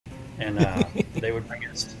and they would bring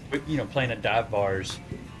us, playing at dive bars.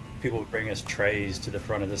 People would bring us trays to the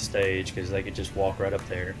front of the stage because they could just walk right up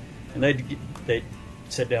there, and they'd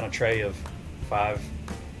set down a tray of five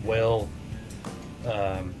well,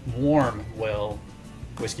 warm well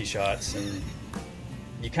whiskey shots, and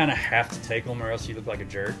you kind of have to take them or else you look like a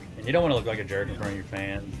jerk, and you don't want to look like a jerk in front of your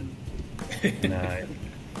fans.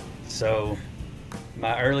 So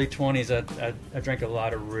my early 20s, I drank a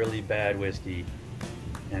lot of really bad whiskey.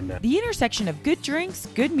 And the intersection of good drinks,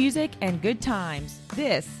 good music, and good times.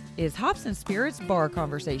 This is Hops and Spirits Bar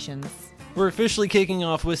Conversations. We're officially kicking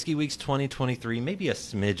off Whiskey Weeks 2023, maybe a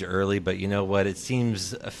smidge early, but you know what? It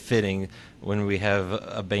seems fitting when we have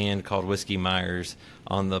a band called Whiskey Myers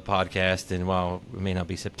on the podcast, and while it may not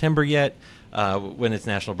be September yet, when it's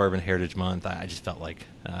National Bourbon Heritage Month, I just felt like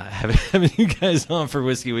having you guys on for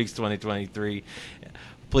Whiskey Weeks 2023.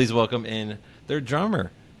 Please welcome in their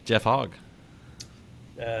drummer, Jeff Hogg.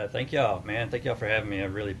 Thank y'all, man. Thank y'all for having me. I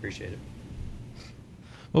really appreciate it.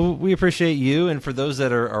 Well, we appreciate you, and for those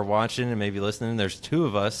that are watching and maybe listening, there's two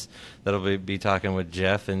of us that'll be talking with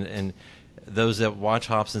Jeff, and those that watch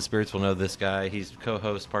Hops and Spirits will know this guy. He's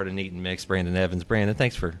co-host, part of Neat and Mix, Brandon Evans. Brandon,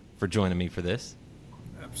 thanks for joining me for this.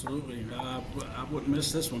 Absolutely. I wouldn't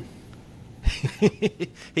miss this one.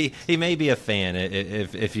 he may be a fan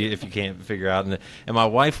if you can't figure out, and my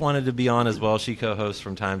wife wanted to be on as well. She co-hosts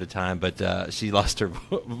from time to time, but she lost her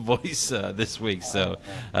voice this week, so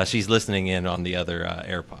she's listening in on the other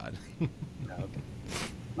AirPod. Okay.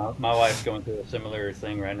 My wife's going through a similar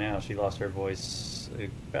thing right now. She lost her voice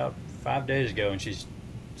about 5 days ago, and she's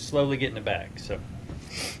slowly getting it back. So,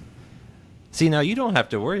 see, now you don't have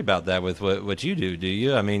to worry about that with what you do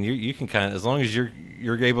you? I mean, you can kind of, as long as you're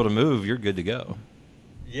able to move, you're good to go.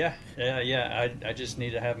 Yeah. I just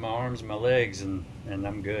need to have my arms and my legs, and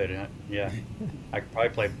I'm good. I could probably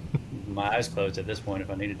play my eyes closed at this point if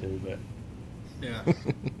I needed to, but yeah.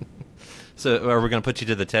 So, are we going to put you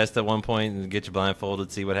to the test at one point and get you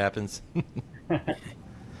blindfolded, see what happens?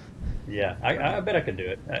 Yeah, I bet I could do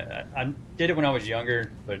it. I did it when I was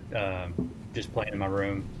younger, but just playing in my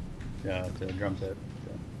room to the drum set,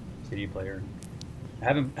 the CD player. I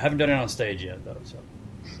haven't done it on stage yet, though. So.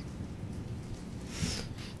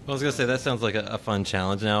 Well, I was going to say, that sounds like a fun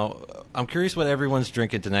challenge. Now, I'm curious what everyone's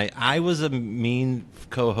drinking tonight. I was a mean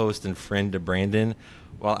co-host and friend to Brandon.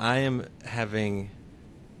 While I am having,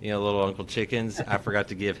 little Uncle Chickens, I forgot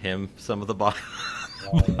to give him some of the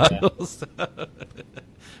bottles.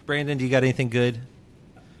 Brandon, do you got anything good?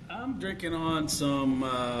 I'm drinking on some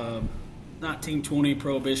 1920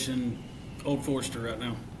 Prohibition Old Forester right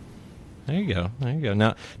now. There you go.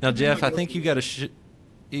 Now, Jeff, I think you got a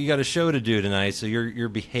show to do tonight, so you're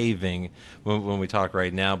behaving when we talk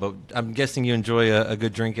right now. But I'm guessing you enjoy a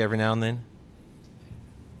good drink every now and then.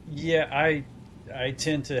 Yeah, I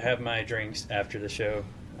tend to have my drinks after the show.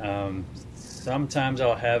 Sometimes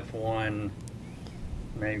I'll have one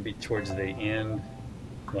maybe towards the end,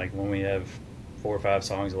 like when we have 4 or 5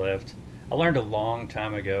 songs left. I learned a long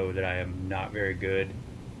time ago that I am not very good.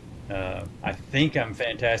 I think I'm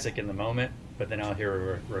fantastic in the moment, but then I'll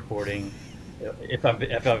hear a recording. If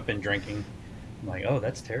I've been drinking, I'm like, oh,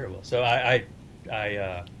 that's terrible. So I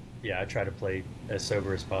try to play as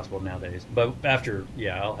sober as possible nowadays. But after,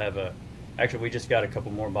 I'll have actually, we just got a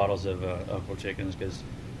couple more bottles of Uncle Chickens because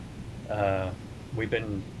we've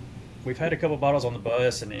had a couple bottles on the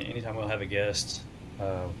bus, and anytime we'll have a guest,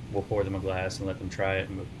 we'll pour them a glass and let them try it.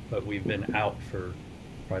 But we've been out for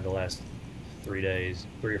probably the last 3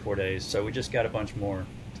 or 4 days. So we just got a bunch more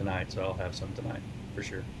tonight, so I'll have some tonight for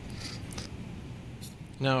sure.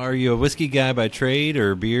 Now, are you a whiskey guy by trade,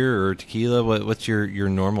 or beer, or tequila? What's your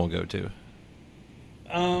normal go-to?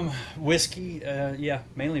 Whiskey,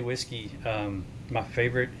 mainly whiskey. My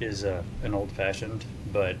favorite is an old-fashioned,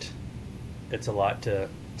 but it's a lot to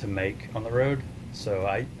make on the road. So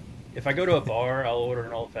if I go to a bar, I'll order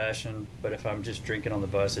an old-fashioned, but if I'm just drinking on the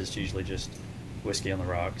bus, it's usually just whiskey on the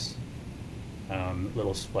rocks.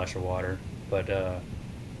 Little splash of water. But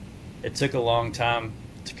it took a long time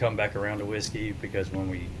to come back around to whiskey because when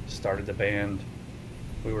we started the band,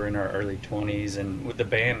 we were in our early 20s, and with the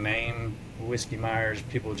band name Whiskey Myers,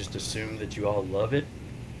 people just assumed that you all love it,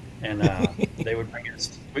 and they would bring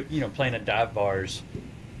us, playing at dive bars.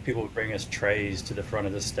 People would bring us trays to the front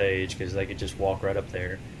of the stage because they could just walk right up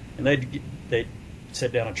there, and they'd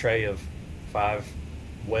set down a tray of 5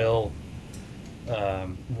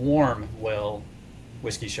 warm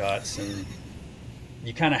whiskey shots, and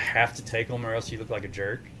you kind of have to take them or else you look like a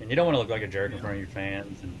jerk, and you don't want to look like a jerk in front of your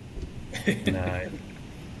fans. And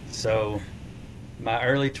so my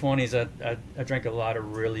early 20s, I drank a lot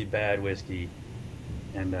of really bad whiskey,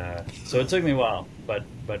 and so it took me a while, but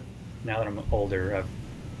now that I'm older, I've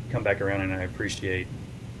come back around and I appreciate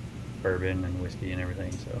bourbon and whiskey and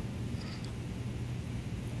everything. So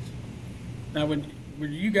Now, when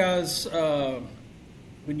you guys, what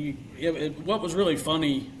was really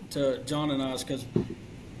funny to John and I is because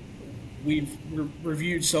we've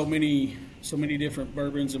reviewed so many different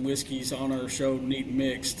bourbons and whiskeys on our show, Neat and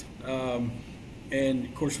Mixed, and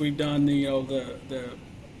of course we've done the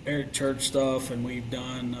Eric Church stuff, and we've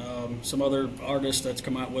done some other artists that's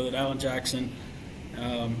come out with it, Alan Jackson.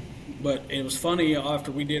 But it was funny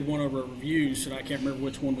after we did one of our reviews, and I can't remember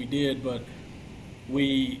which one we did, but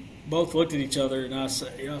we both looked at each other, and I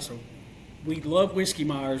said, so we love Whiskey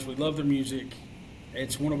Myers, we love their music,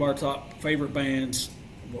 it's one of our top favorite bands.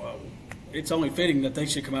 Well, it's only fitting that they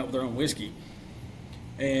should come out with their own whiskey.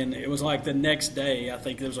 And it was like the next day, I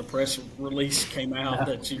think there was a press release came out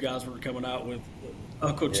that you guys were coming out with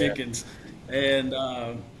Uncle Chickens, and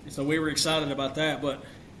so we were excited about that. But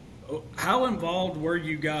how involved were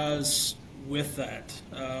you guys with that?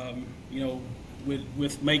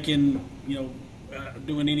 With making,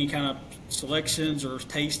 doing any kind of selections or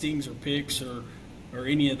tastings or picks or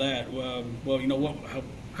any of that?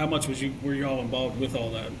 How much were you all involved with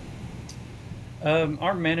all that?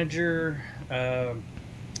 Our manager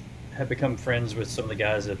had become friends with some of the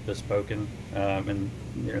guys at Bespoken, and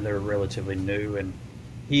they were relatively new, and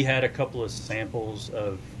he had a couple of samples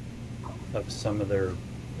of some of their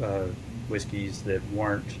whiskeys that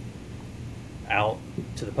weren't out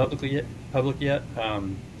to the public yet,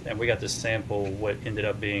 and we got to sample what ended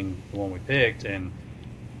up being the one we picked, and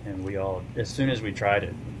we all, as soon as we tried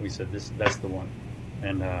it, we said that's the one.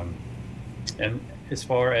 And as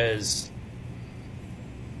far as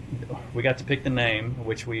we got to pick the name,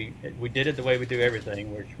 which we did it the way we do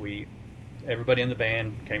everything, which everybody in the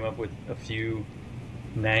band came up with a few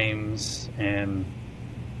names, and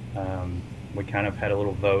we kind of had a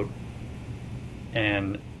little vote.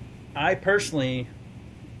 And I personally,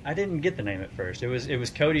 I didn't get the name at first. It was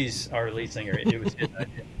Cody's, our lead singer. It was his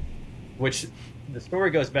idea, which the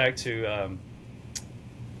story goes back to.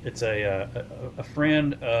 It's a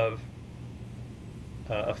friend of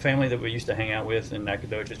a family that we used to hang out with in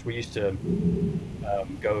Nacogdoches. We used to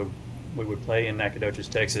we would play in Nacogdoches,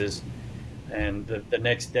 Texas, and the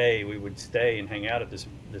next day we would stay and hang out at this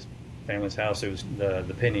family's house. It was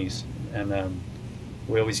the Pennies, and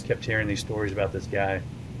we always kept hearing these stories about this guy,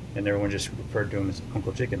 and everyone just referred to him as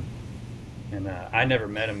Uncle Chicken. And I never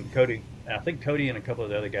met him. I think Cody and a couple of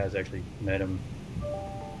the other guys actually met him,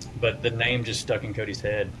 but the name just stuck in Cody's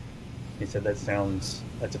head. He said that's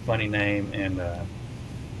a funny name, and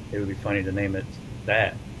it would be funny to name it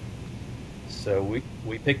that. So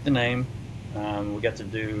we picked the name. We got to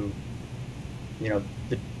do, the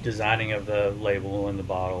designing of the label and the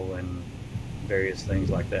bottle and various things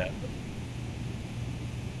like that.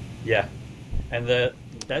 Yeah, and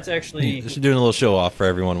that's actually just doing a little show off for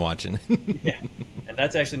everyone watching. Yeah, and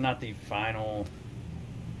that's actually not the final.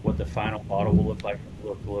 What the final bottle will look like.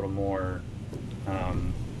 It'll look a little more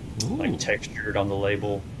like textured on the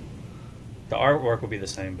label. The artwork will be the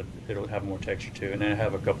same, but it'll have more texture too. And then I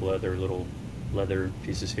have a couple other little leather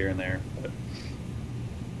pieces here and there. But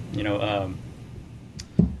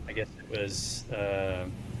I guess it was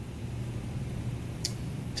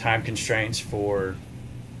time constraints for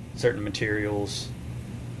certain materials.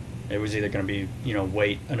 It was either going to be,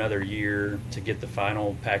 wait another year to get the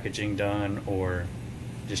final packaging done, or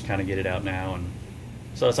just kind of get it out now. And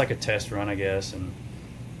so it's like a test run, I guess. And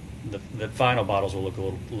the final bottles will look a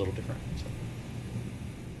little different. So.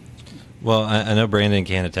 Well, I know Brandon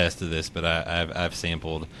can attest to this, but I've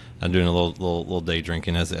sampled. I'm doing a little day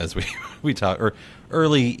drinking as we talk, or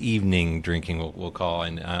early evening drinking we'll call,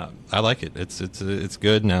 and I like it. It's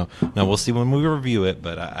good. Now we'll see when we review it,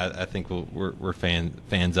 but I think we're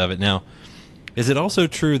fans of it. Now, is it also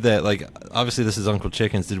true that, like, obviously this is Uncle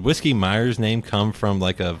Chickens? Did Whiskey Myers' name come from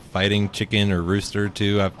like a fighting chicken or rooster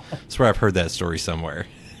too? I swear I've heard that story somewhere.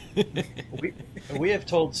 we have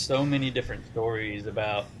told so many different stories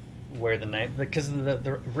about where the name, because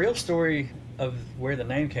the real story of where the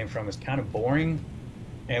name came from is kind of boring,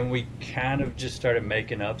 and we kind of just started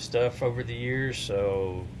making up stuff over the years,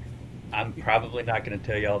 so I'm probably not going to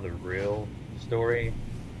tell y'all the real story.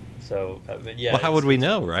 So but yeah, well, how would we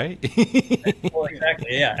know, right? Well,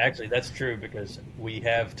 exactly. Yeah, actually that's true, because we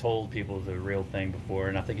have told people the real thing before,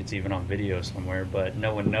 and I think it's even on video somewhere, but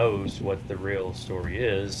no one knows what the real story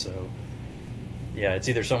is. So yeah, it's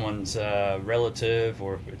either someone's relative,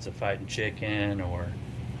 or if it's a fighting chicken, or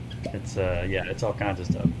it's it's all kinds of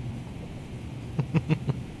stuff.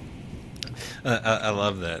 I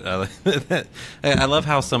love that. I, like that. I love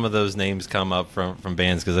how some of those names come up from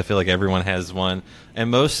bands because I feel like everyone has one,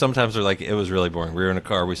 and most sometimes are like, it was really boring. We were in a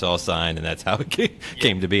car, we saw a sign, and that's how it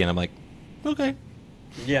came to be. And I'm like, okay,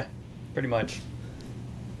 Yeah, pretty much.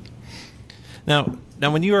 Now,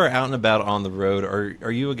 when you are out and about on the road,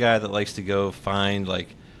 are you a guy that likes to go find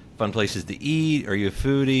like fun places to eat? Are you a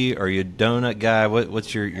foodie? Are you a donut guy?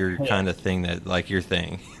 What's your kind of thing that like your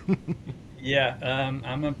thing? Yeah,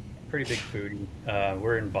 I'm a pretty big foodie.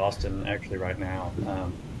 We're in Boston actually right now.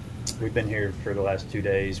 We've been here for the last 2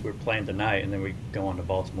 days. We're playing tonight, and then we go on to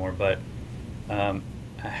Baltimore. But I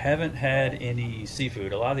haven't had any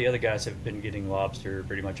seafood. A lot of the other guys have been getting lobster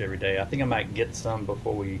pretty much every day. I think I might get some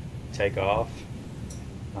before we take off.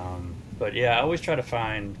 But yeah, I always try to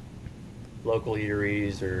find local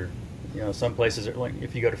eateries, or some places are, like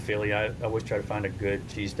if you go to Philly, I always try to find a good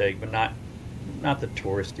cheesesteak, but not the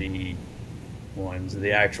touristy ones,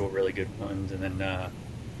 the actual really good ones. And then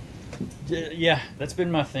yeah, that's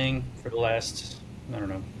been my thing for the last, I don't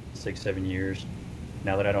know, 6-7 years.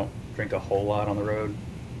 Now that I don't drink a whole lot on the road,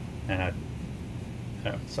 and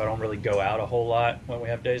so I don't really go out a whole lot when we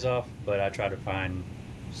have days off, but I try to find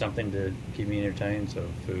something to keep me entertained. So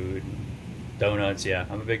food, and donuts. Yeah,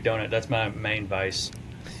 I'm a big donut. That's my main vice.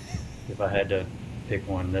 If I had to pick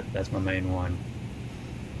one, that's my main one.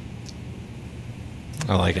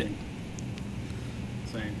 I like it.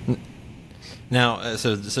 Same. Now,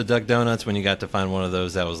 so Duck Donuts, when you got to find one of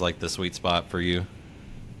those, that was like the sweet spot for you.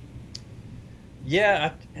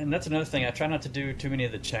 Yeah, and that's another thing. I try not to do too many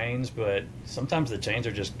of the chains, but sometimes the chains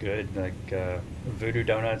are just good. Like Voodoo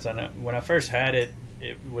Donuts. I know when I first had it,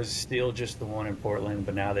 it was still just the one in Portland,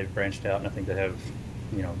 but now they've branched out, and I think they have,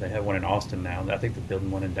 they have one in Austin now. I think they're building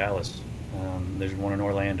one in Dallas. There's one in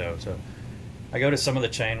Orlando. So I go to some of the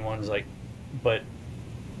chain ones, but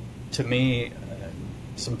to me,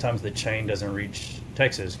 sometimes the chain doesn't reach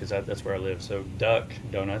Texas because that's where I live. So Duck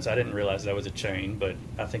Donuts, I didn't realize that was a chain, but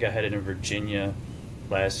I think I had it in Virginia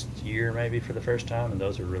last year maybe for the first time, and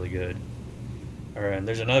those are really good. And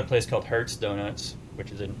there's another place called Hertz Donuts,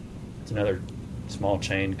 which is it's another small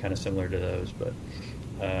chain kind of similar to those, but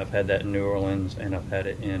I've had that in New Orleans, and I've had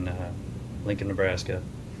it in Lincoln, Nebraska.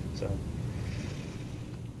 So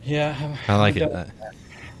yeah, I like it.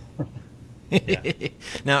 Yeah.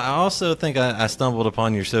 Now, I also think I stumbled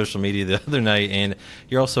upon your social media the other night, and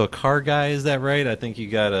you're also a car guy. Is that right? I think you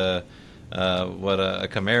got a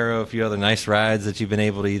Camaro, a few other nice rides that you've been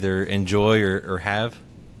able to either enjoy or have.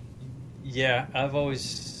 Yeah, I've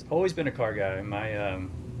always been a car guy.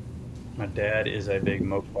 My dad is a big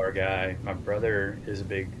Mopar guy. My brother is a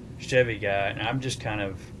big Chevy guy, and I'm just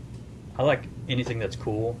I like anything that's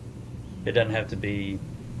cool. It doesn't have to be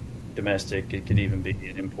domestic. It could even be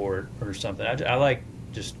an import or something. I like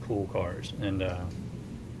just cool cars, and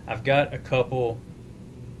I've got a couple.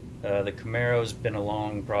 The Camaro's been a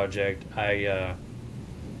long project. I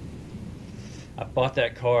bought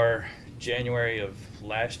that car January of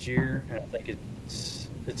last year, and I think it's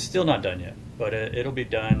still not done yet, but it'll be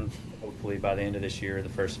done hopefully by the end of this year, the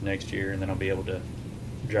first of next year, and then I'll be able to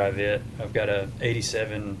drive it. I've got a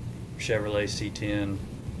 '87 Chevrolet C10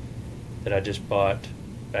 that I just bought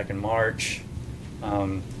back in March,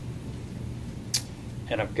 and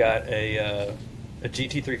I've got a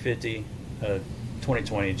GT350, a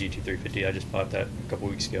 2020 GT350. I just bought that a couple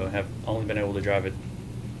weeks ago, and have only been able to drive it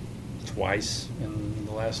twice in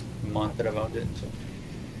the last month that I've owned it. So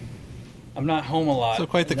I'm not home a lot. So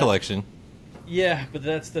quite the collection. Yeah, but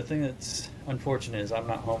that's the thing that's unfortunate, is I'm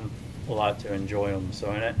not home a lot to enjoy them. So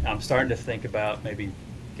I'm starting to think about maybe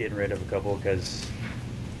getting rid of a couple, because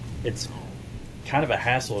it's kind of a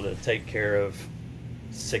hassle to take care of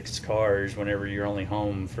 6 cars whenever you're only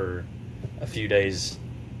home for a few days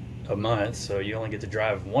a month. So you only get to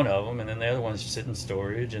drive one of them, and then the other ones sit in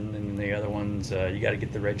storage, and then the other ones you got to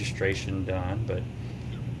get the registration done, but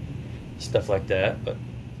stuff like that. But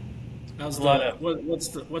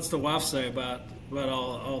what's the wife say about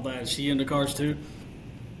all that? Is she into cars too?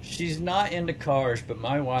 She's not into cars, but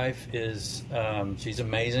my wife is. She's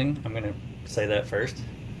amazing. I'm going to say that first,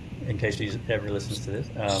 in case she ever listens to this.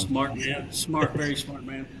 Smart man, very smart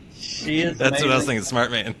man. She is. That's amazing. what I was thinking.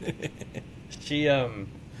 Smart man.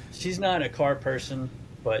 She's not a car person,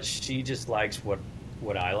 but she just likes what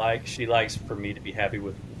I like. She likes for me to be happy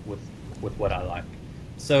with what I like.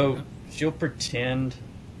 So she'll pretend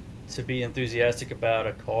to be enthusiastic about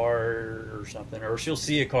a car or something, or she'll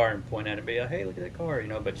see a car and point at it and be like, "Hey, look at that car,"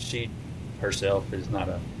 But she herself is not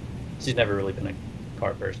she's never really been a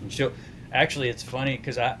car person. Actually, it's funny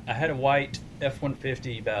because I had a white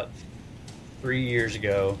F-150 about 3 years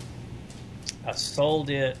ago. I sold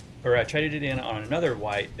it or I traded it in on another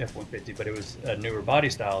white F-150, but it was a newer body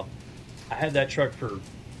style. I had that truck for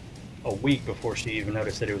a week before she even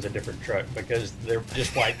noticed that it was a different truck, because they're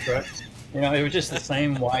just white trucks. It was just the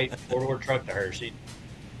same white four-door truck to her. She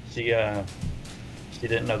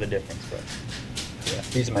didn't know the difference, but yeah,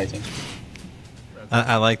 he's amazing.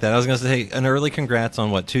 I like that. I was going to say an early congrats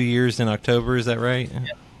on 2 years in October. Is that right?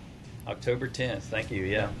 Yeah. October 10th. Thank you.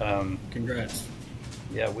 Yeah. Congrats.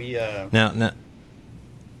 Yeah, we. Now.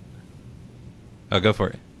 Oh, go for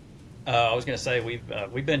it. I was going to say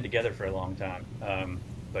we've been together for a long time,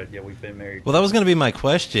 but yeah, we've been married. Well, that was going to be my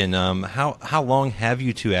question. How long have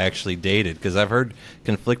you two actually dated? Because I've heard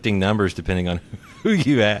conflicting numbers depending on who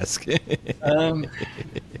you ask. Well,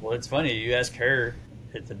 it's funny. You ask her,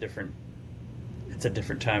 it's a different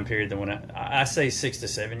time period than when I say 6 to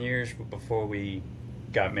 7 years before we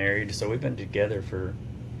got married. So we've been together for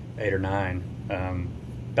 8 or 9.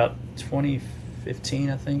 About 2015,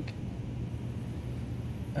 I think.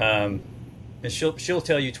 And she'll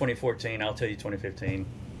tell you 2014. I'll tell you 2015.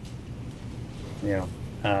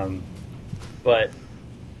 But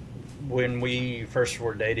when we first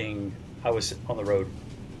were dating, I was on the road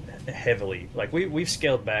heavily. Like we've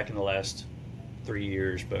scaled back in the last 3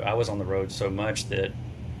 years, but I was on the road so much that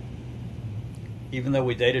even though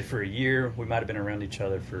we dated for a year, we might have been around each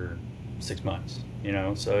other for 6 months.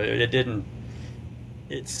 So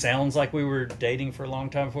it sounds like we were dating for a long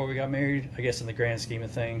time before we got married, I guess, in the grand scheme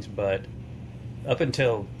of things. But up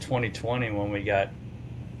until 2020, when we got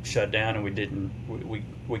shut down and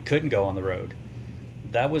we couldn't go on the road,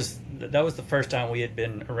 that was the first time we had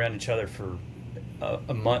been around each other for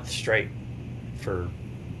a month straight. For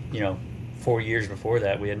 4 years before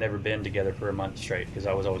that, we had never been together for a month straight because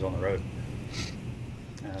I was always on the road.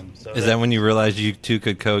 Is that when you realized you two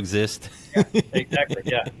could coexist? Yeah, exactly.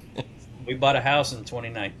 Yeah, we bought a house in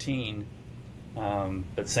 2019,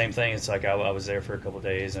 but same thing. It's like I was there for a couple of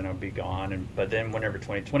days and I'd be gone. But then whenever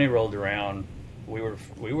 2020 rolled around, we were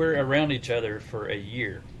around each other for a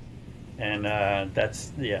year, and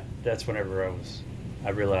that's whenever I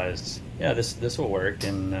realized this will work.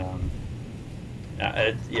 And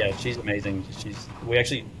she's amazing. We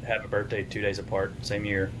actually have a birthday 2 days apart, same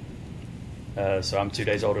year. So I'm 2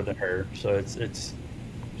 days older than her. So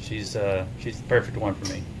she's the perfect one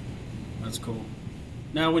for me. That's cool.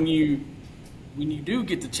 Now, when you do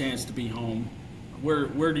get the chance to be home, where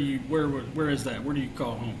is that? Where do you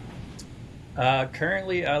call home?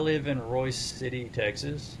 Currently, I live in Royce City,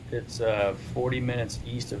 Texas. It's 40 minutes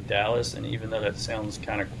east of Dallas, and even though that sounds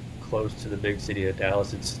kind of close to the big city of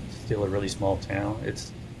Dallas, it's still a really small town.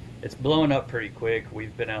 It's blowing up pretty quick.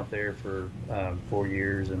 We've been out there for 4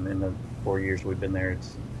 years, and in the 4 years we've been there,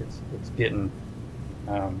 it's getting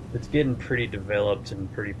pretty developed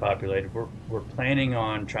and pretty populated. We're planning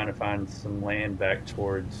on trying to find some land back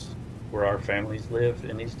towards where our families live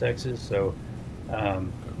in East Texas. So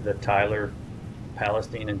the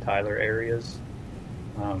Palestine and Tyler areas.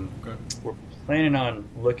 Okay. We're planning on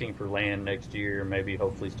looking for land next year, maybe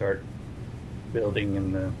hopefully start building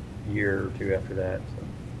in the year or two after that. So.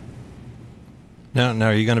 No,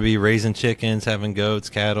 are you going to be raising chickens, having goats,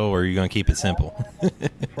 cattle, or are you going to keep it simple?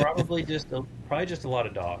 Probably just a lot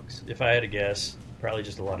of dogs. If I had to guess, probably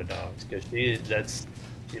just a lot of dogs, because she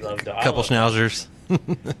loves dogs. Couple schnauzers.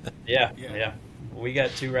 Yeah. We got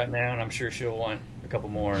 2 right now, and I'm sure she'll want a couple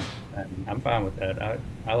more. I'm fine with that.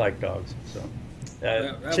 I like dogs. So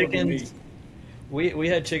that chickens. We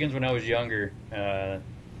had chickens when I was younger. I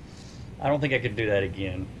don't think I could do that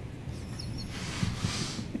again.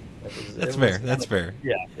 That's fair.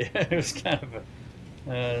 Yeah, it was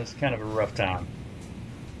kind of a rough time.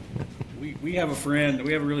 We have a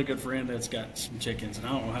really good friend that's got some chickens, and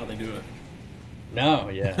I don't know how they do it. No,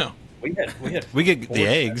 yeah. No. We get the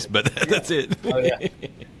eggs, but that's it. Oh yeah.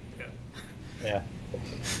 Yeah.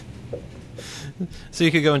 So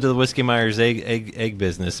you could go into the Whiskey Myers egg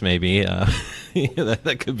business, maybe.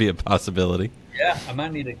 That could be a possibility. Yeah, I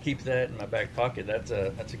might need to keep that in my back pocket. That's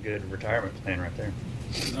a good retirement plan right there.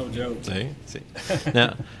 No joke. See.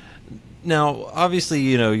 Now, obviously,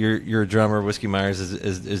 you're a drummer. Whiskey Myers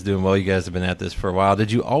is doing well. You guys have been at this for a while.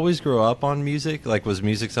 Did you always grow up on music? Like, was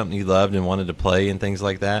music something you loved and wanted to play and things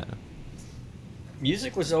like that?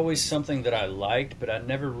 Music was always something that I liked, but I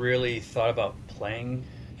never really thought about playing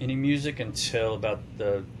any music until about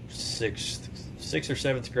the sixth or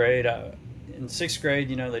seventh grade. In 6th grade,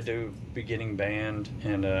 they do beginning band,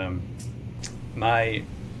 and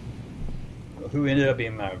who ended up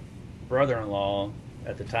being my brother-in-law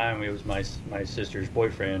at the time, it was my sister's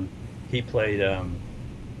boyfriend. He played.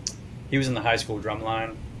 He was in the high school drum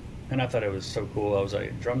line, and I thought it was so cool. I was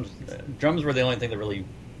like, drums were the only thing that really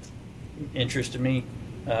interested me.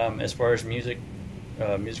 as far as musical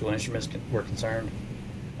instruments were concerned.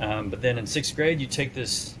 But then in 6th grade, you take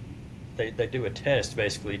this. They do a test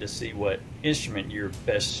basically to see what instrument you're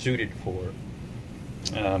best suited for,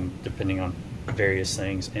 depending on various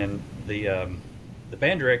things. And the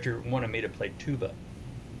band director wanted me to play tuba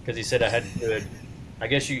because he said I had good. I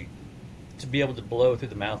guess to be able to blow through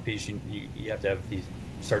the mouthpiece, you have to have these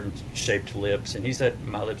certain shaped lips. And he said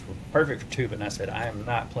my lips were perfect for tuba, and I said I am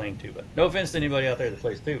not playing tuba. No offense to anybody out there that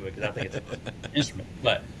plays tuba, because I think it's an instrument,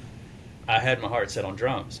 but I had my heart set on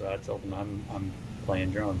drums, so I told him I'm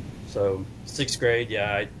playing drum. So 6th grade,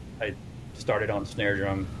 yeah, I started on snare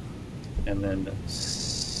drum, and then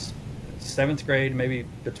 7th grade, maybe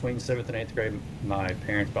between 7th and 8th grade, my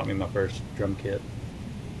parents bought me my first drum kit.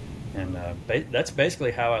 And that's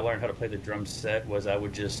basically how I learned how to play the drum set. Was I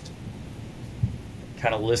would just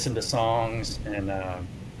kind of listen to songs, and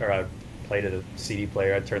or I played at a CD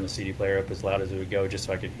player. I'd turn the CD player up as loud as it would go, just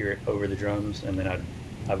so I could hear it over the drums, and then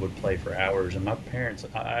I would play for hours. And my parents,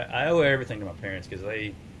 I owe everything to my parents, because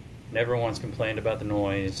they never once complained about the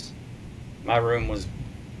noise. My room was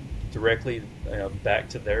directly back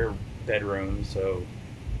to their bedroom, so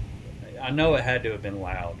I know it had to have been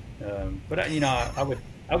loud. But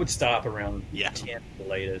I would stop around 10 at the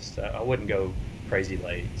latest. I wouldn't go crazy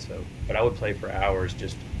late. So, but I would play for hours,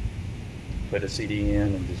 just put a CD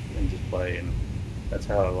in and just play, and that's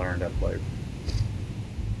how I learned how to play.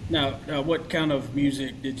 Now, what kind of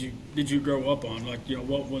music did you grow up on? Like,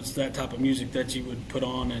 what was that type of music that you would put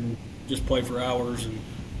on and just play for hours and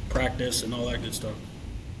practice and all that good stuff?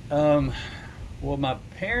 Well, my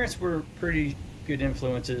parents were pretty good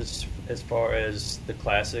influences as far as the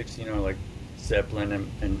classics, like Zeppelin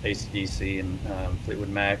and AC/DC and Fleetwood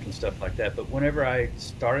Mac and stuff like that. But whenever I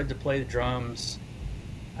started to play the drums,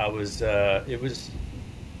 it was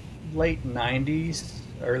late 90s,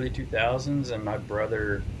 early 2000s, and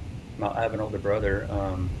I have an older brother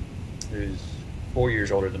who's 4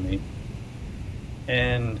 years older than me,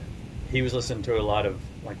 and he was listening to a lot of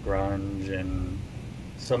like grunge and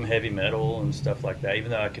some heavy metal and stuff like that,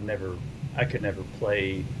 even though I could never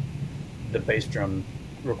play the bass drum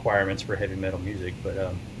requirements for heavy metal music.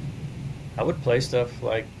 But I would play stuff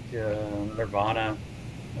like Nirvana.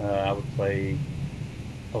 I would play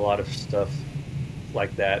a lot of stuff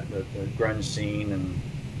like that, the grunge scene and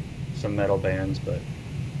some metal bands. But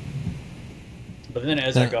then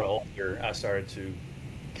as I got older, I started to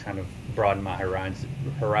kind of broaden my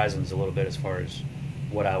horizons a little bit as far as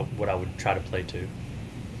what I would try to play to.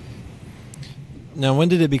 Now, when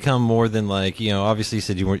did it become more than obviously you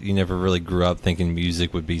said you never really grew up thinking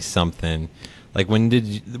music would be something. Like, when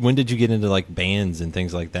did you get into like bands and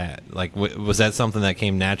things like that? Like, was that something that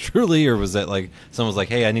came naturally, or was that like someone was like,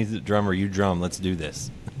 "Hey, I need a drummer, you drum, let's do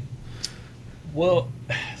this"? Well,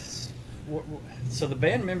 so the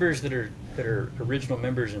band members that are original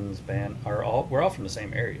members in this band we're all from the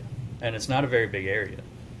same area, and it's not a very big area,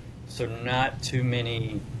 so not too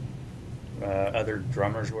many other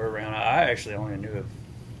drummers were around. I actually only knew of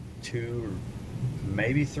 2 or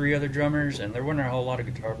maybe 3 other drummers, and there weren't a whole lot of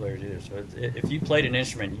guitar players either. So if you played an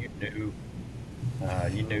instrument, you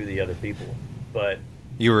knew the other people. But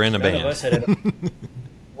you were in a band. None of us had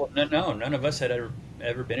none of us had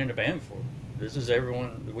ever been in a band before. This is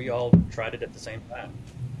everyone. We all tried it at the same time,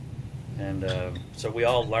 and so we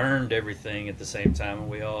all learned everything at the same time, and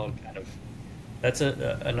we all kind of. That's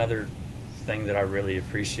another thing that I really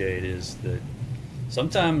appreciate, is that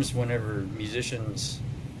sometimes whenever musicians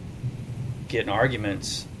get in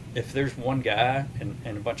arguments, if there's one guy and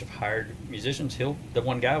a bunch of hired musicians, the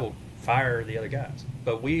one guy will fire the other guys.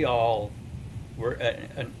 But we're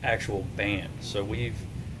an actual band, so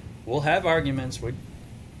we'll have arguments.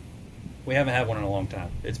 We haven't had one in a long time.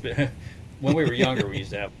 It's been when we were younger, we used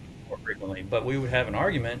to have more frequently, but we would have an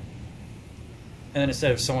argument, and then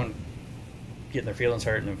instead of someone getting their feelings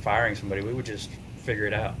hurt and then firing somebody, we would just figure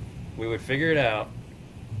it out. We would figure it out,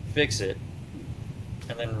 fix it,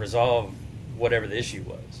 and then resolve whatever the issue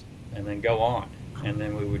was, and then go on, and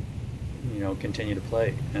then we would, continue to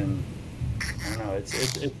play. And I don't know,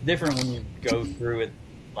 it's different when you go through it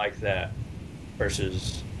like that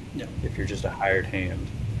versus if you're just a hired hand.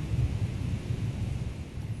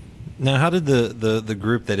 Now, how did the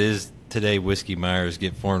group that is today Whiskey Myers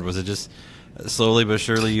get formed? Was it just slowly but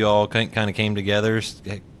surely you all kind of came together,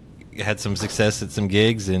 had some success at some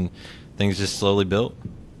gigs, and things just slowly built?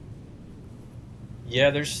 Yeah,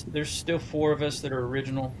 there's still 4 of us that are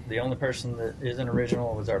original. The only person that isn't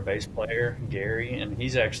original was our bass player, Gary, and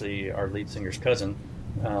he's actually our lead singer's cousin.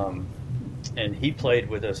 And he played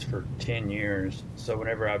with us for 10 years. So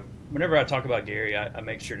whenever I talk about Gary, I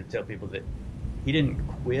make sure to tell people that he didn't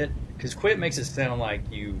quit, because quit makes it sound like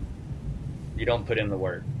you don't put in the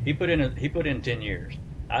work. He put in 10 years.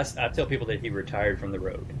 I tell people that he retired from the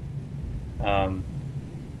road,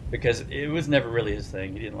 because it was never really his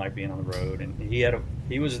thing. He didn't like being on the road, and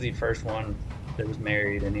he was the first one that was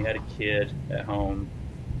married, and he had a kid at home.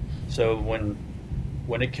 So when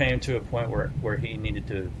it came to a point where he needed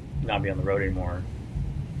to not be on the road anymore,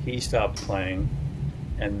 he stopped playing.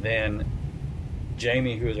 And then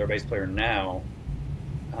Jamie, who is our bass player now,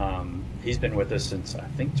 he's been with us since I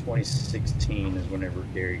think 2016 is whenever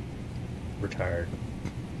Gary retired.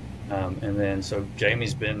 And then so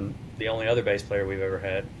Jamie's been the only other bass player we've ever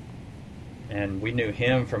had, and we knew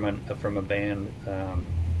him from a band,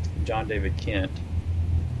 John David Kent.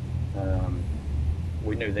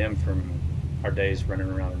 We knew them from our days running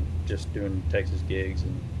around and just doing Texas gigs.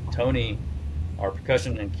 And Tony, our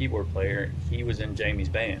percussion and keyboard player, he was in Jamie's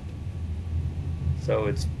band. So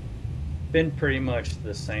it's been pretty much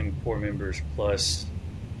the same 4 members plus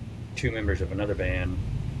 2 members of another band.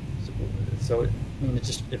 So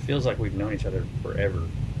it feels like we've known each other forever.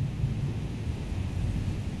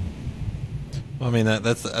 Well, I mean,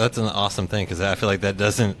 that's an awesome thing, because I feel like that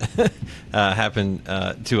doesn't happen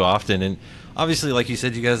too often. And obviously, like you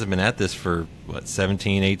said, you guys have been at this for,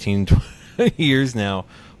 17, 18, 20 years now.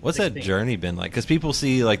 What's 16. That journey been like? Because people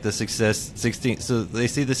see, like, the success, 16, so they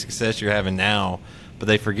see the success you're having now, but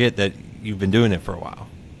they forget that you've been doing it for a while.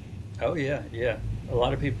 Oh, yeah. A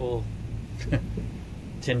lot of people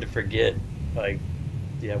tend to forget, like,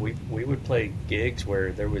 we would play gigs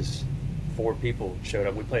where there was 4 people showed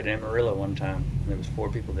up. We played in Amarillo one time, and there was 4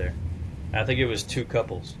 people there. I think it was 2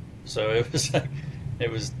 couples, so it was like it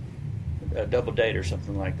was a double date or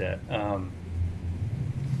something like that.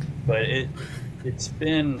 But it's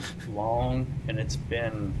been long, and it's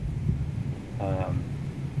been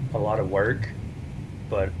a lot of work,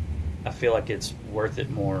 but I feel like it's worth it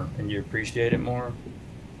more, and you appreciate it more.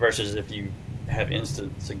 Versus if you have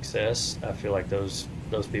instant success, I feel like those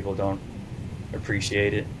people don't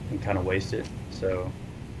appreciate it and kind of waste it. So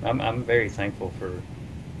I'm very thankful for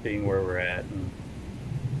being where we're at,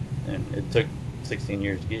 and it took 16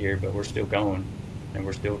 years to get here, but we're still going, and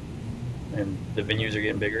the venues are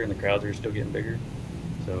getting bigger, and the crowds are still getting bigger.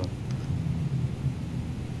 So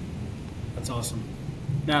that's awesome.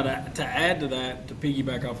 Now to add to that, to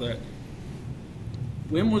piggyback off that,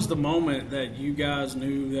 when was the moment that you guys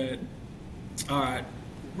knew that, all right,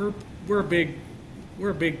 we're a big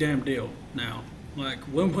damn deal now? Like,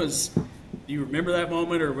 when was? Do you remember that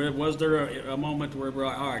moment, or was there a moment where we're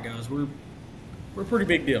like, all right, guys, we're a pretty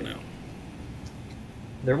big deal now?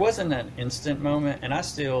 There wasn't an instant moment, and I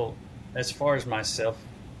still, as far as myself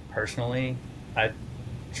personally, I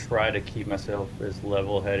try to keep myself as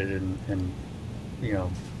level-headed and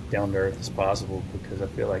down to earth as possible, because I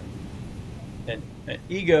feel like an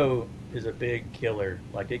ego is a big killer.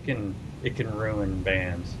 Like, it can ruin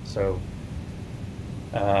bands. So,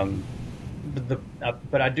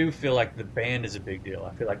 but I do feel like the band is a big deal.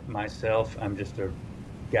 I feel like myself, I'm just a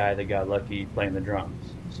guy that got lucky playing the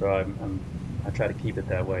drums. So I try to keep it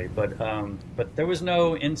that way. But there was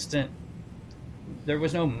no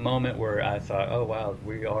moment where I thought, oh wow,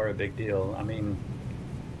 we are a big deal. I mean,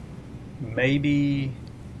 maybe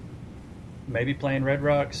playing Red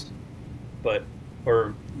Rocks,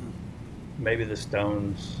 or maybe the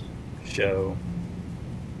Stones show.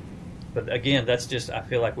 But again, that's just, I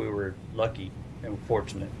feel like we were lucky and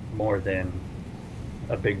fortunate more than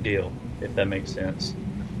a big deal, if that makes sense.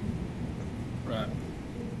 Right.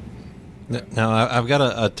 Now, I've got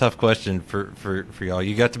a tough question for y'all.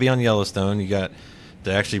 You got to be on Yellowstone. You got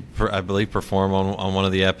to actually, I believe, perform on one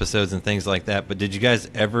of the episodes and things like that. But did you guys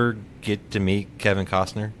ever get to meet Kevin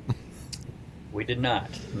Costner? We did not.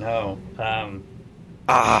 No.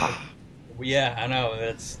 Yeah, I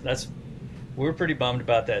know. That's. We were pretty bummed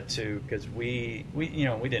about that too, because we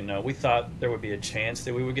didn't know. We thought there would be a chance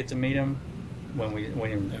that we would get to meet him when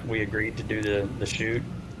we agreed to do the shoot,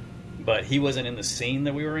 but he wasn't in the scene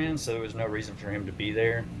that we were in, so there was no reason for him to be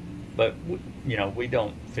there. But we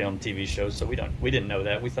don't film TV shows, so we didn't know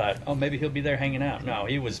that. We thought, oh, maybe he'll be there hanging out. No,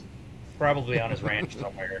 he was probably on his ranch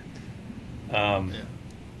somewhere. And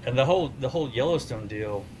the whole Yellowstone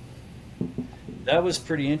deal, that was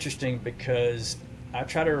pretty interesting, because I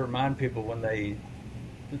try to remind people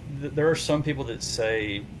there are some people that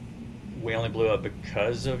say we only blew up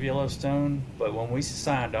because of Yellowstone, but when we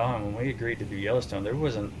signed on, when we agreed to do Yellowstone, there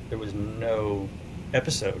was no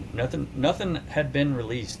episode. Nothing had been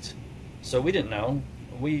released. So we didn't know.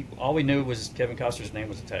 All we knew was Kevin Costner's name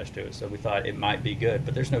was attached to it, so we thought it might be good,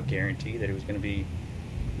 but there's no guarantee that it was going to be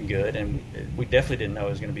good, and we definitely didn't know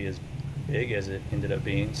it was going to be as big as it ended up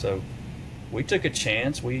being. So we took a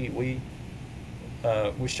chance. We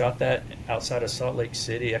shot that outside of Salt Lake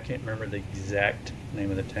City. I can't remember the exact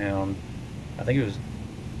name of the town. I think it was.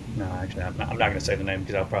 No, actually, I'm not going to say the name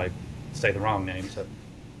because I'll probably say the wrong name. So,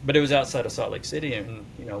 but it was outside of Salt Lake City, and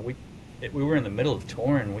we were in the middle of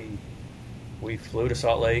touring. We flew to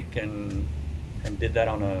Salt Lake and did that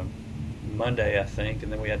on a Monday, I think,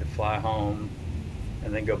 and then we had to fly home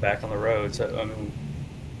and then go back on the road. So I mean,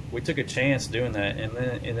 we took a chance doing that, and then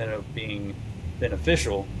it ended up being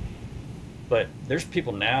beneficial. But there's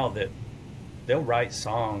people now that they'll write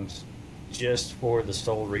songs just for the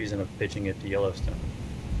sole reason of pitching it to Yellowstone.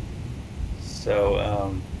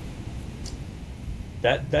 So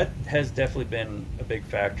that has definitely been a big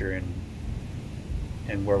factor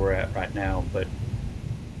in where we're at right now. But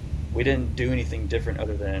we didn't do anything different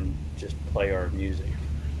other than just play our music.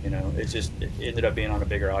 It ended up being on a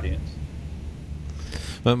bigger audience.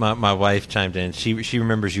 But my wife chimed in. She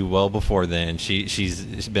remembers you well before then.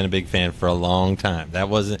 She's been a big fan for a long time. That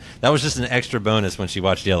was just an extra bonus when she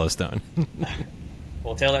watched Yellowstone.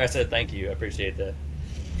 Well, tell her I said thank you. I appreciate that.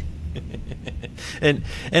 and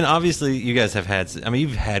obviously you guys have had. I mean,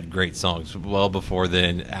 you've had great songs well before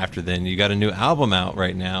then. After then, you got a new album out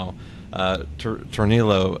right now,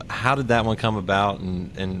 Tornillo. How did that one come about,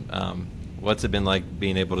 and what's it been like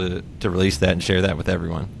being able to release that and share that with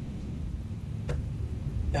everyone?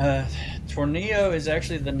 Tornillo is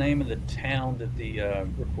actually the name of the town that the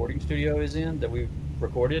recording studio is in that we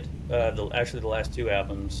recorded. The last two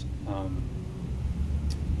albums,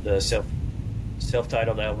 the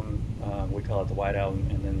self-titled album, we call it the White Album,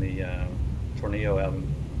 and then the Tornillo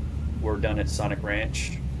album were done at Sonic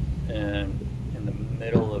Ranch, and in the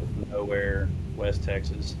middle of nowhere, West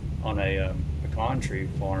Texas, on a pecan tree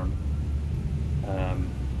farm.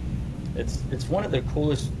 It's one of the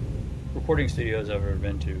coolest recording studios I've ever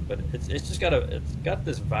been to, but it's got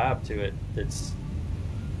this vibe to it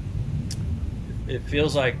it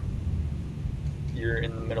feels like you're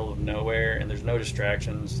in the middle of nowhere and there's no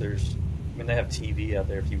distractions. They have TV out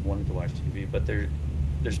there if you wanted to watch TV, but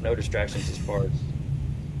there's no distractions as far as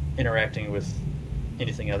interacting with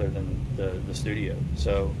anything other than the studio.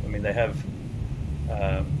 So I mean, they have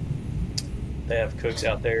cooks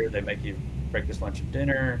out there. They make you breakfast, lunch, and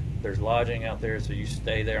dinner. There's lodging out there, so you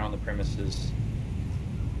stay there on the premises.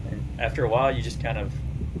 And after a while, you just kind of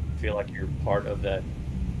feel like you're part of that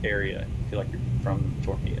area. You feel like you're from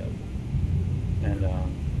Tornillo. And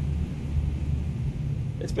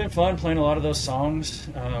it's been fun playing a lot of those songs.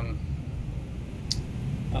 A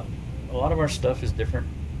lot of our stuff is different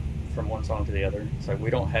from one song to the other. It's like we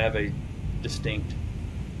don't have a distinct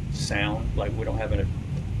sound. Like we don't have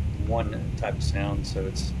one type of sound, so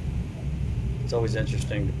it's always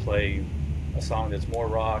interesting to play a song that's more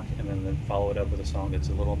rock and then follow it up with a song that's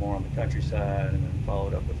a little more on the country side and then follow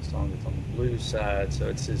it up with a song that's on the blues side. So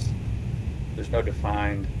it's just, there's no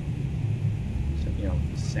defined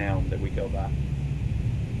sound that we go by.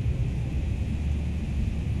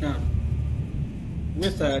 Now,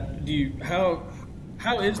 with that,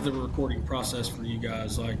 how is the recording process for you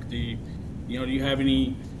guys? Like, do you have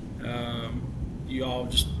any? You all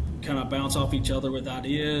just kind of bounce off each other with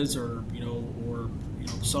ideas, or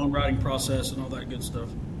songwriting process and all that good stuff?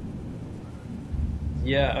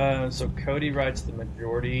 Yeah, so Cody writes the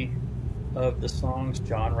majority of the songs.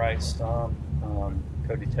 John writes some.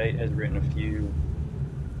 Cody Tate has written a few.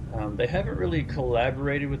 They haven't really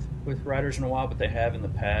collaborated with writers in a while, but they have in the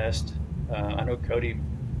past. I know Cody,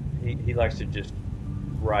 he likes to just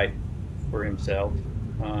write for himself,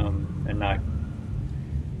 and not.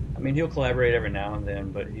 I mean, he'll collaborate every now and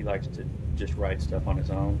then, but he likes to just write stuff on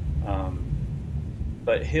his own.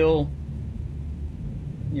 But he'll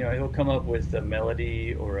come up with a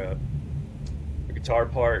melody or a guitar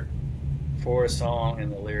part for a song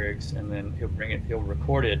and the lyrics, and then he'll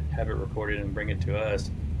record it, have it recorded, and bring it to us.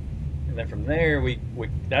 And then from there, we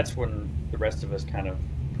that's when the rest of us kind of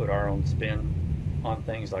put our own spin on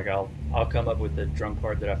things. Like I'll come up with the drum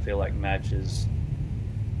part that I feel like matches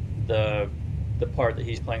the part that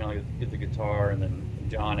he's playing on the guitar, and then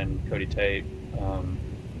John and Cody Tate,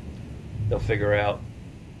 they'll figure out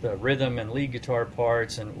the rhythm and lead guitar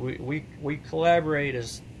parts, and we collaborate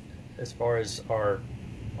as far as our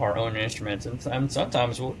own instruments. And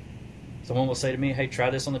sometimes someone will say to me, "Hey, try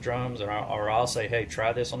this on the drums," or I'll say, "Hey,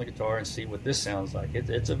 try this on the guitar and see what this sounds like."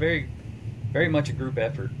 It's a very, very much a group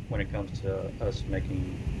effort when it comes to us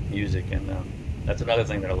making music, and that's another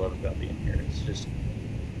thing that I love about being here.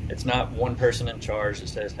 It's not one person in charge that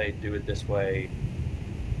says, "Hey, do it this way.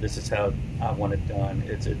 This is how I want it done."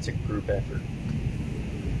 It's a group effort.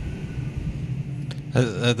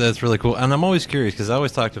 That's really cool. And I'm always curious because I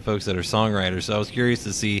always talk to folks that are songwriters. So I was curious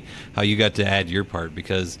to see how you got to add your part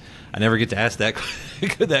because I never get to ask that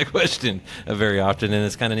that question very often. And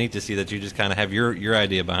it's kind of neat to see that you just kind of have your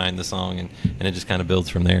idea behind the song and it just kind of builds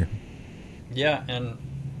from there. Yeah, and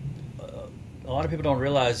a lot of people don't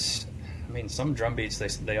realize, I mean, some drum beats,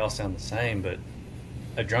 they all sound the same, but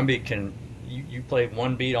a drum beat can, you play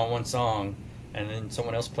one beat on one song, and then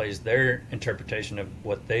someone else plays their interpretation of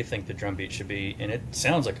what they think the drum beat should be, and it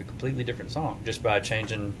sounds like a completely different song just by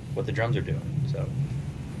changing what the drums are doing. So.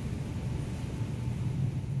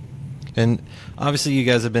 And obviously, you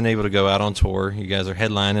guys have been able to go out on tour. You guys are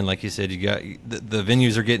headlining, like you said. You got the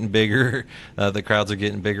venues are getting bigger, the crowds are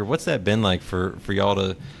getting bigger. What's that been like for y'all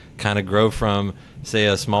to kind of grow from, say,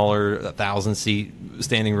 a smaller 1,000-seat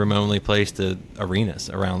standing room only place to arenas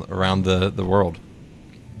around the world?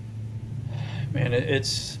 Man,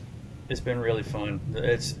 it's been really fun.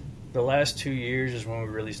 It's the last 2 years is when we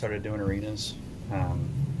really started doing arenas,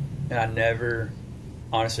 and I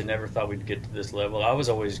honestly never thought we'd get to this level. I was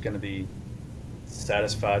always going to be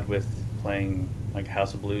satisfied with playing like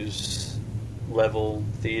House of Blues level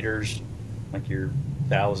theaters, like your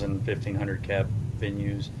 1,000, 1,500 cap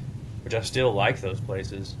venues, which I still like those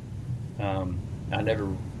places. I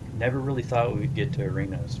never really thought we'd get to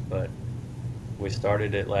arenas, but we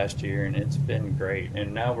started it last year, and it's been great.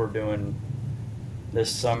 And now we're doing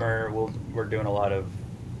this summer. We're doing a lot of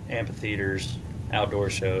amphitheaters, outdoor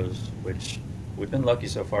shows, which we've been lucky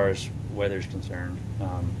so far as weather's concerned.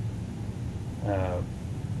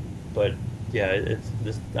 But yeah,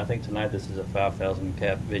 I think tonight this is a 5,000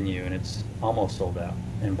 cap venue, and it's almost sold out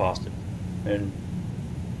in Boston, and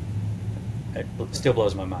it still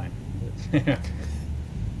blows my mind.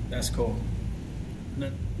 That's cool.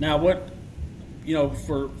 Now, what?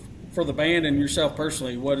 For the band and yourself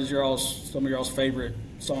personally, what is some of y'all's favorite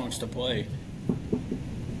songs to play?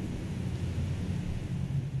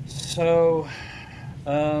 So,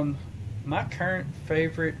 my current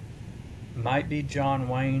favorite might be John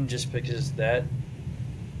Wayne, just because that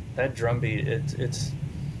drum beat, it's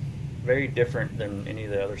very different than any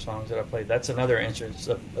of the other songs that I played. That's another instance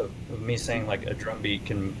of me saying like a drum beat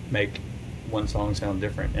can make one song sound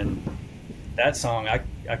different. And that song, I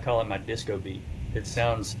call it my disco beat. It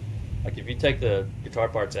sounds like if you take the guitar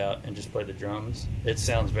parts out and just play the drums, it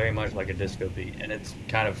sounds very much like a disco beat, and it's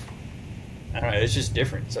kind of, I don't know, it's just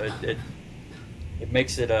different. So it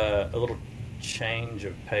makes it a little change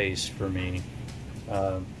of pace for me.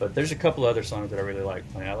 But there's a couple other songs that I really like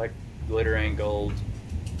playing. I like Glitter Ain't Gold.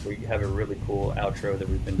 We have a really cool outro that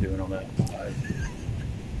we've been doing on that.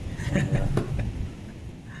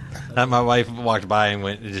 My wife walked by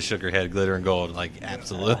and just shook her head. Glitter and Gold, like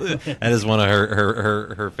absolutely. That is one of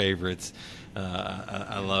her favorites.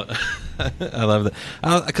 I love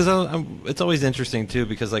that because it's always interesting too,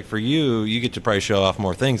 because like for you get to probably show off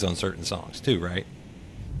more things on certain songs too, right?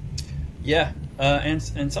 Yeah, and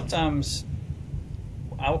sometimes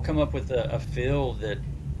I'll come up with a feel that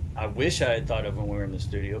I wish I had thought of when we were in the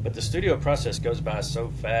studio, but the studio process goes by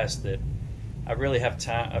so fast that I really have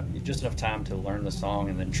just enough time to learn the song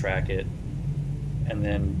and then track it, and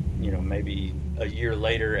then maybe a year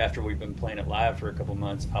later, after we've been playing it live for a couple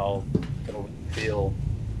months, I'll feel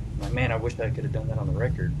like, man, I wish I could have done that on the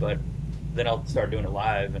record. But then I'll start doing it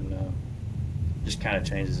live, and just kind of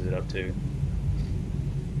changes it up too.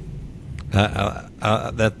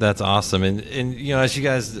 That's awesome, and as you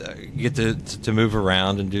guys get to move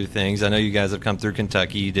around and do things, I know you guys have come through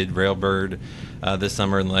Kentucky. You did Railbird this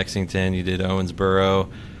summer in Lexington. You did Owensboro.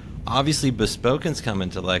 Obviously, Bespoken's coming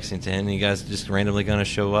to Lexington. You guys just randomly going to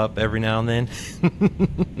show up every now and then?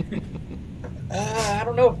 I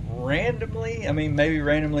don't know. Randomly? I mean, maybe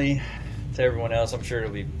randomly to everyone else. I'm sure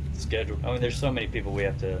it'll be scheduled. I mean, there's so many people we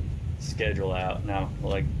have to schedule out now.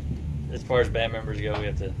 Like, as far as band members go, we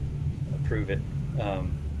have to approve it.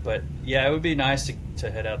 But yeah, it would be nice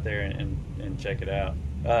to head out there and check it out.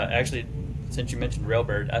 Actually, since you mentioned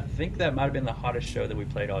Railbird, I think that might have been the hottest show that we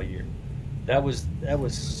played all year. That was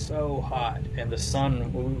so hot, and the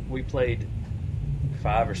sun. We played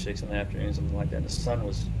 5 or 6 in the afternoon, something like that. And the sun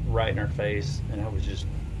was right in our face, and I was just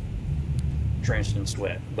drenched in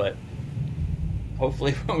sweat. But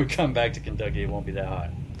hopefully, when we come back to Kentucky, it won't be that hot.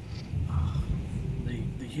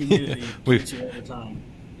 The humidity gets you all the time.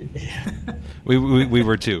 we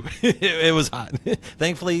were too. It was hot.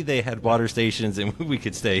 Thankfully, they had water stations, and we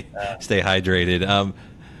could stay hydrated.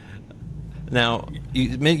 Now,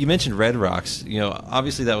 you mentioned Red Rocks.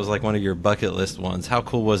 Obviously that was like one of your bucket list ones. How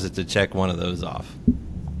cool was it to check one of those off?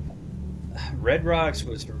 Red Rocks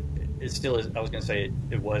it still is. I was going to say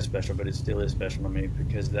it was special, but it still is special to me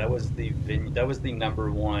because that was the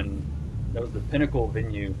number one the pinnacle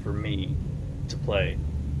venue for me to play.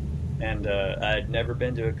 And I had never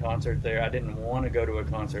been to a concert there. I didn't want to go to a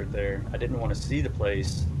concert there. I didn't want to see the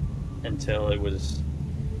place until it was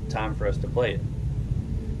time for us to play it.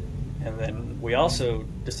 And then we also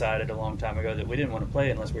decided a long time ago that we didn't want to play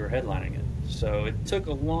it unless we were headlining it. So it took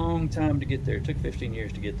a long time to get there. It took 15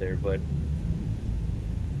 years to get there, but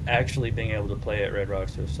actually being able to play at Red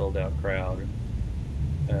Rocks to a sold-out crowd,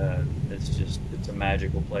 it's a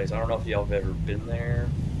magical place. I don't know if y'all have ever been there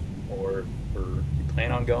or you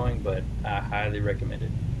plan on going, but I highly recommend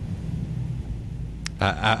it.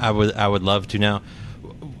 I would love to. Now,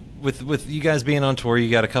 with you guys being on tour,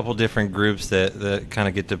 you got a couple different groups that kind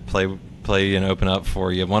of get to play and open up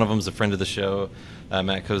for you. One of them's a friend of the show,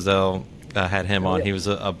 Matt Kozel. Had him on. He was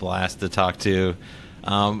a blast to talk to.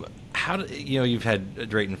 How do you've had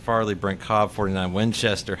Drayton Farley, Brent Cobb, 49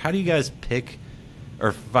 Winchester. How do you guys pick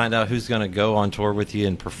or find out who's going to go on tour with you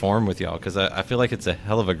and perform with y'all? Because I feel like it's a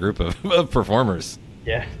hell of a group of performers.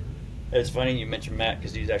 Yeah. It's funny you mentioned Matt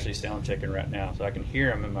because he's actually sound checking right now, so I can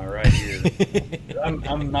hear him in my right ear.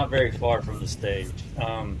 I'm not very far from the stage.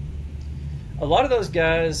 A lot of those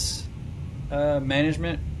guys,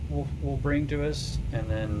 management will bring to us, and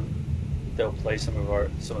then they'll play some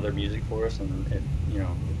of their music for us, and if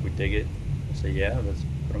we dig it, we'll say yeah, let's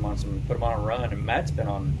put them on a run. And Matt's been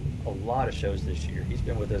on a lot of shows this year. He's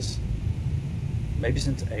been with us maybe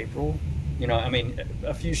since April.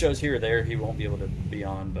 A few shows here or there he won't be able to be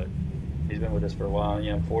on, but he's been with us for a while.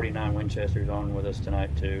 49 Winchester's on with us tonight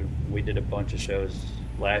too. We did a bunch of shows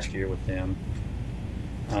last year with them.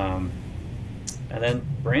 And then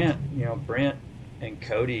Brent and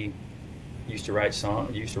Cody used to write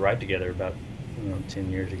together about 10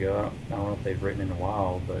 years ago. I don't know if they've written in a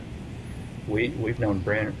while, but we've known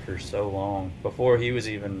Brent for so long. Before he was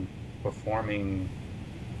even performing,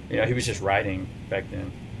 he was just writing back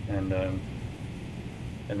then. And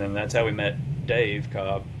then that's how we met Dave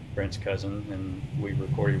Cobb, Brent's cousin, and we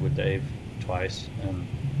recorded with Dave twice.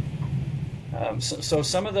 And so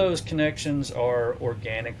some of those connections are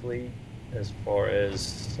organically, as far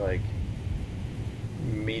as like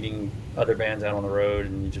meeting other bands out on the road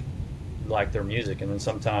and you just like their music, and then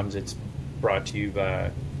sometimes it's brought to you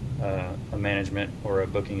by a management or a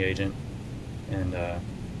booking agent, and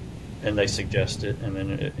they suggest it, and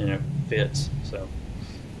then it fits. So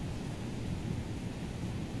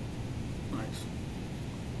nice.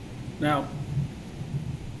 Now,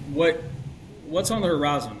 what's on the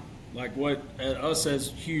horizon? Like, what us as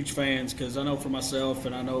huge fans, because I know for myself,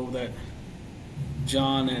 and I know that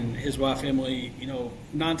John and his wife Emily,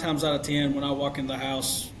 9 times out of 10 when I walk in the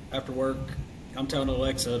house after work, I'm telling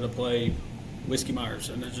Alexa to play Whiskey Myers,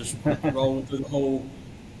 and they just roll through the whole,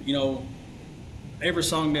 every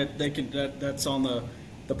song that they can that's on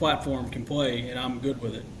the platform can play, and I'm good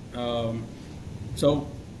with it. So,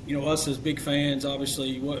 us as big fans,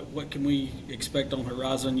 obviously, what can we expect on the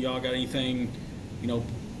horizon? Y'all got anything,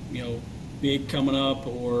 big coming up,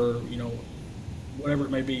 or whatever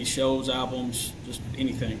it may be, shows, albums, just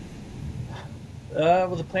anything?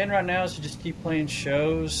 Well, the plan right now is to just keep playing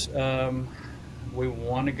shows. We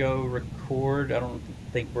want to go record. I don't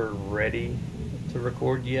think we're ready to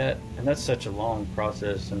record yet, and that's such a long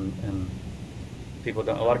process, and a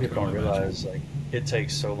lot of people don't realize like it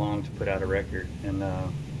takes so long to put out a record. And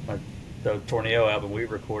the Tornillo album, we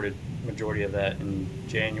recorded the majority of that in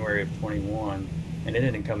January of 21, and it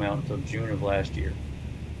didn't come out until June of last year.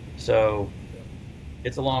 So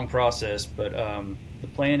it's a long process, but the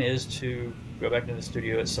plan is to go back to the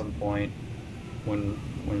studio at some point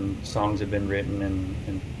when songs have been written,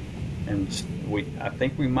 and I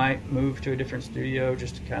think we might move to a different studio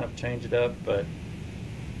just to kind of change it up, but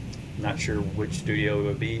not sure which studio it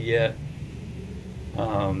would be yet.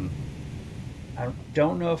 I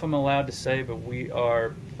don't know if I'm allowed to say, but we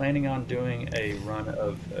are planning on doing a run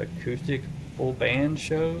of acoustic full band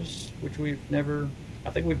shows, which I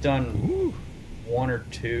think we've done 1 or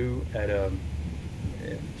 2 at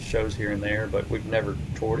shows here and there, but we've never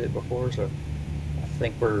toured it before, so I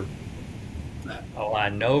think I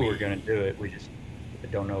know we're going to do it. We just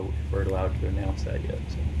don't know if we're allowed to announce that yet.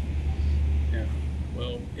 So. Yeah.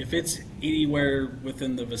 Well, if it's anywhere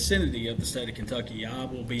within the vicinity of the state of Kentucky, I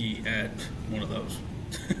will be at one of those.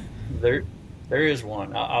 There is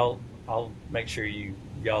one. I'll make sure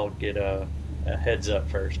y'all get a heads up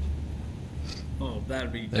first. Oh,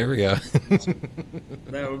 that'd be. There we go.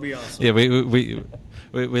 That would be awesome. Yeah,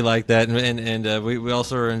 we like that, and we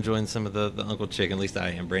also are enjoying some of the Uncle Chicken. At least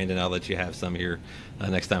I am. Brandon, I'll let you have some here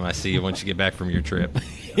next time I see you once you get back from your trip.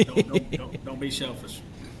 Yeah, don't be selfish.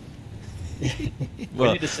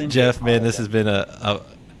 Well, Jeff, man, this has been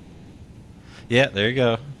yeah, there you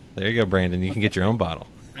go. There you go, Brandon. You can get your own bottle.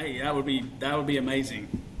 Hey, that would be amazing.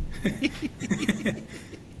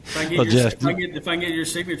 If I can get your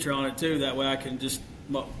signature on it too, that way I can just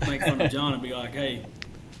make fun of John and be like, "Hey,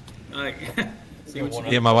 see what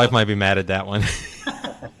you yeah, my wife might be mad at that one."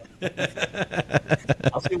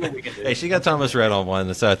 I'll see what we can do. Hey, she got Thomas Red on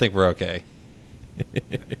one, so I think we're okay.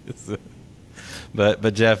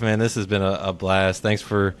 But Jeff, man, this has been a blast. Thanks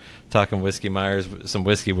for talking Whiskey Myers, some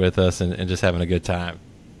whiskey with us, and just having a good time.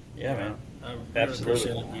 Yeah, man. I Absolutely.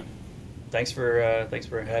 appreciate it, man. Thanks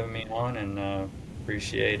for having me on, and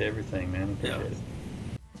appreciate everything, man. Appreciate it.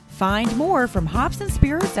 Find more from Hops and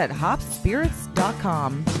Spirits at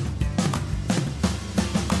hopspirits.com.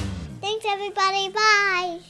 Thanks, everybody. Bye.